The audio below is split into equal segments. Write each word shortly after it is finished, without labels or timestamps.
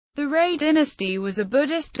The Rai dynasty was a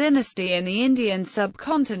Buddhist dynasty in the Indian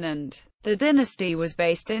subcontinent. The dynasty was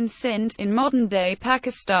based in Sindh, in modern-day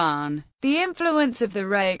Pakistan. The influence of the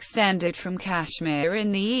Rai extended from Kashmir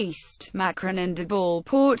in the east, Makran and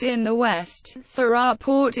Dibalpur in the west,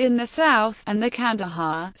 Sarapur in the south, and the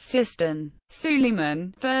Kandahar, Sistan,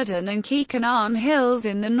 Suleiman, Verdun and Kekanan hills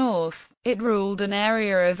in the north. It ruled an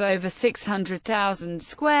area of over 600,000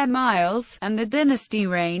 square miles, and the dynasty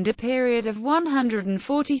reigned a period of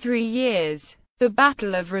 143 years. The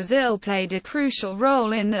Battle of Razil played a crucial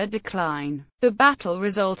role in their decline. The battle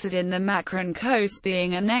resulted in the Makran coast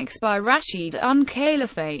being annexed by Rashid I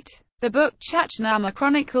Caliphate. The book Chachnama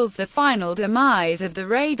chronicles the final demise of the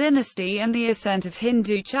Rai dynasty and the ascent of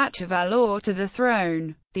Hindu Chachavalur to the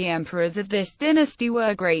throne. The emperors of this dynasty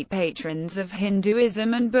were great patrons of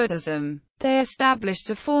Hinduism and Buddhism. They established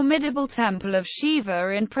a formidable temple of Shiva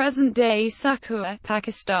in present-day Sukkur,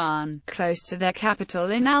 Pakistan, close to their capital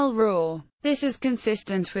in Alror. This is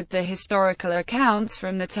consistent with the historical accounts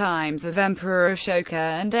from the times of Emperor Ashoka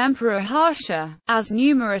and Emperor Harsha, as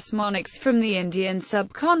numerous monarchs from the Indian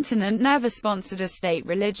subcontinent never sponsored a state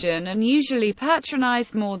religion and usually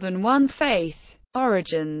patronized more than one faith.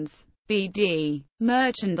 Origins. B.D.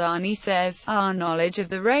 Merchandani says, our knowledge of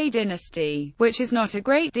the Rai dynasty, which is not a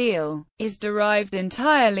great deal, is derived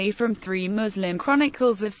entirely from three Muslim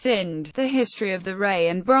chronicles of Sindh. The history of the Rai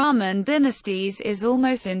and Brahmin dynasties is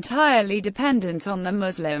almost entirely dependent on the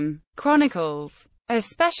Muslim chronicles,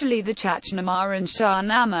 especially the Chachnama and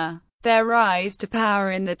Shahnama. Their rise to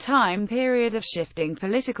power in the time period of shifting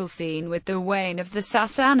political scene with the wane of the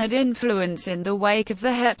Sassanid influence in the wake of the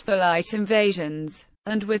Hepthalite invasions,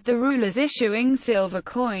 and with the rulers issuing silver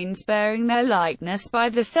coins bearing their likeness by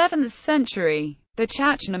the 7th century. The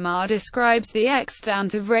Chachnama describes the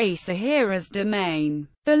extent of Rai Sahira's domain.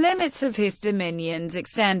 The limits of his dominions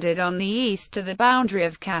extended on the east to the boundary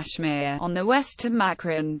of Kashmir, on the west to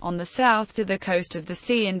Makran, on the south to the coast of the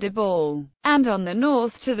sea in Dibal, and on the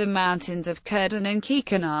north to the mountains of Kurdan and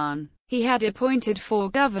Kekanan. He had appointed 4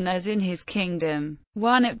 governors in his kingdom,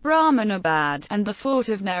 one at Brahmanabad, and the fort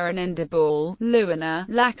of Naran in Dibal, Luana,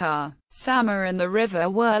 Lakar, Samar and the river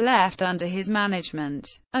were left under his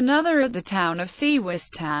management. Another at the town of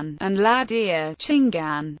Siwistan, and Ladia,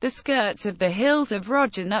 Chingan, the skirts of the hills of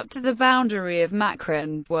Rojan up to the boundary of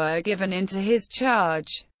Makran, were given into his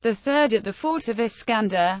charge. The third at the fort of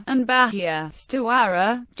Iskandar, and Bahia,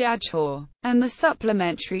 Stawara, Jajhor, and the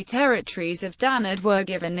supplementary territories of Danad were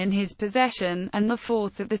given in his possession, and the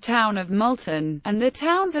fourth at the town of Multan, and the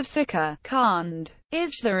towns of Sikar, Khand,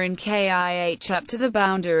 Ijtha and Kih up to the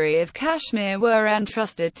boundary of Kashmir were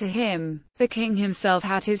entrusted to him. The king himself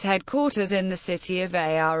had his headquarters in the city of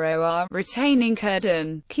Aror, retaining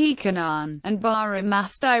Kurdan, Kekanan, and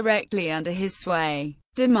Baramas directly under his sway.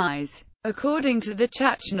 Demise. According to the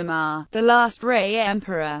Chachnama, the last Rai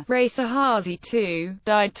emperor, Rai Sahazi II,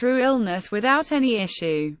 died through illness without any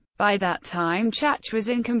issue. By that time Chach was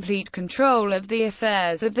in complete control of the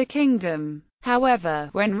affairs of the kingdom. However,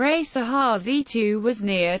 when Rai Sahazi II was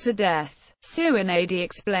near to death, Suanadi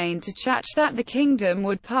explained to Chach that the kingdom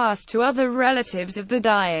would pass to other relatives of the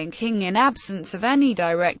dying king in absence of any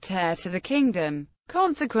direct heir to the kingdom.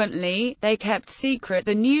 Consequently, they kept secret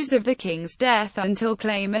the news of the king's death until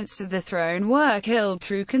claimants to the throne were killed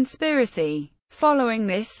through conspiracy. Following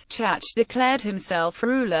this, Chach declared himself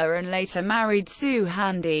ruler and later married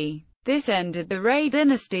Suhandi. This ended the Rai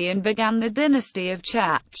dynasty and began the dynasty of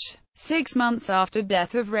Chach. 6 months after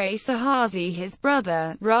death of Rai Sahazi, his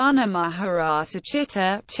brother, Rana Maharata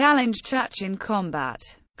Chitta, challenged Chach in combat,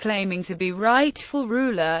 claiming to be rightful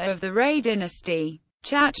ruler of the Rai dynasty.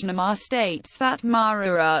 Chachnama states that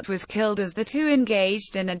Maharat was killed as the two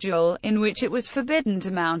engaged in a duel, in which it was forbidden to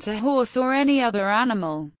mount a horse or any other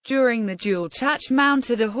animal. During the duel Chach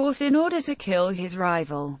mounted a horse in order to kill his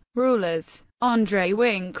rival. Rulers. Andre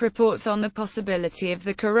Wink reports on the possibility of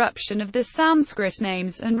the corruption of the Sanskrit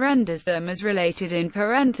names and renders them as related in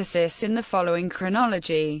parenthesis in the following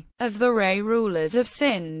chronology. Of the Rai rulers of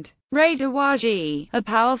Sindh, Rai Dawaji, a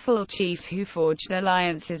powerful chief who forged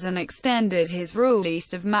alliances and extended his rule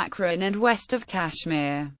east of Makran and west of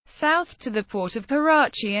Kashmir, south to the port of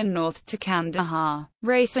Karachi and north to Kandahar.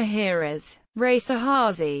 Rai Sahiras. Rai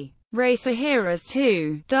Sahazi. Rai Sahiras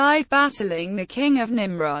II, died battling the king of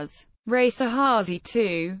Nimroz. Rai Sahazi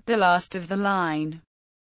II, the last of the line,